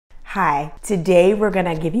Hi, today we're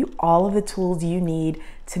gonna give you all of the tools you need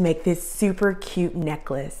to make this super cute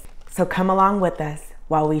necklace. So come along with us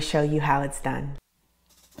while we show you how it's done.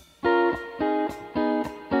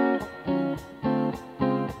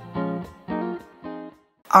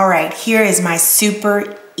 All right, here is my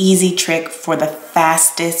super easy trick for the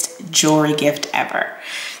fastest jewelry gift ever.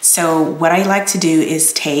 So what I like to do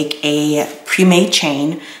is take a pre-made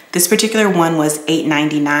chain. This particular one was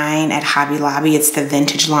 $8.99 at Hobby Lobby. It's the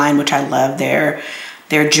vintage line, which I love their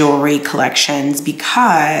jewelry collections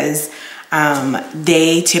because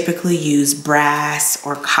they typically use brass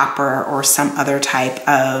or copper or some other type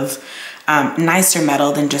of nicer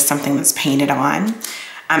metal than just something that's painted on.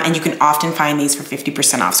 And you can often find these for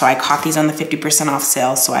 50% off. So I caught these on the 50% off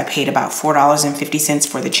sale. So I paid about $4.50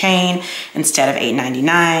 for the chain instead of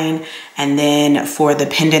 $8.99. And then for the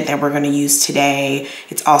pendant that we're gonna use today,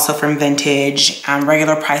 it's also from Vintage.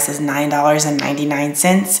 Regular price is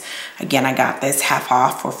 $9.99. Again, I got this half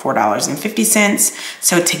off for $4.50.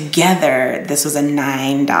 So together, this was a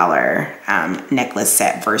 $9 necklace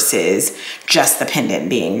set versus just the pendant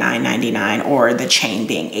being $9.99 or the chain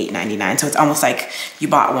being $8.99. So it's almost like you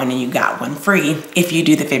bought one and you got one free if you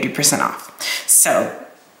do the 50% off. So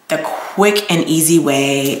the quick and easy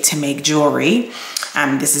way to make jewelry,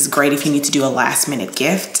 this is great if you need to do a last minute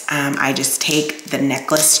gift. I just take the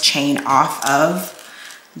necklace chain off of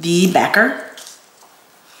the backer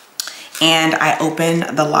and I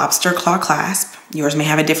open the lobster claw clasp. Yours may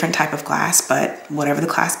have a different type of clasp, but whatever the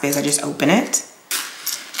clasp is, I just open it.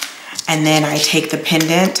 And then I take the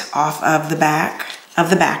pendant off of the back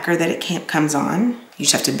of the backer that it comes on. You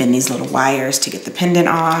just have to bend these little wires to get the pendant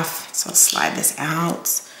off. So I'll slide this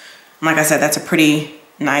out. And like I said, that's a pretty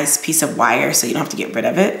nice piece of wire, so you don't have to get rid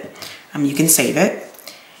of it. You can save it.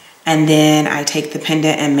 And then I take the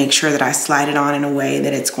pendant and make sure that I slide it on in a way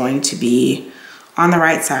that it's going to be on the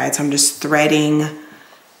right side. So I'm just threading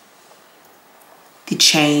the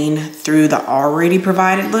chain through the already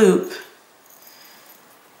provided loop.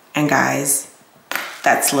 And guys,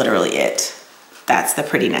 that's literally it. That's the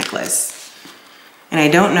pretty necklace. And I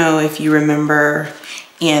don't know if you remember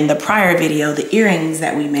in the prior video, the earrings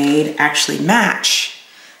that we made actually match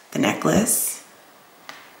the necklace.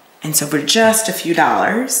 And so for just a few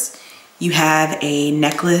dollars, you have a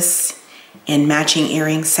necklace and matching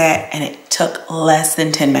earring set, and it took less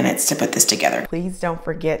than 10 minutes to put this together. Please don't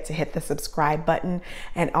forget to hit the subscribe button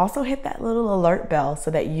and also hit that little alert bell so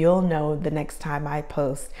that you'll know the next time I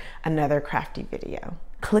post another crafty video.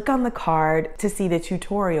 Click on the card to see the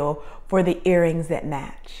tutorial for the earrings that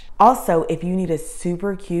match. Also, if you need a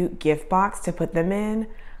super cute gift box to put them in,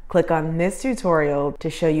 click on this tutorial to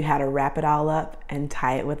show you how to wrap it all up and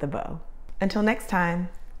tie it with a bow. Until next time,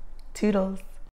 toodles.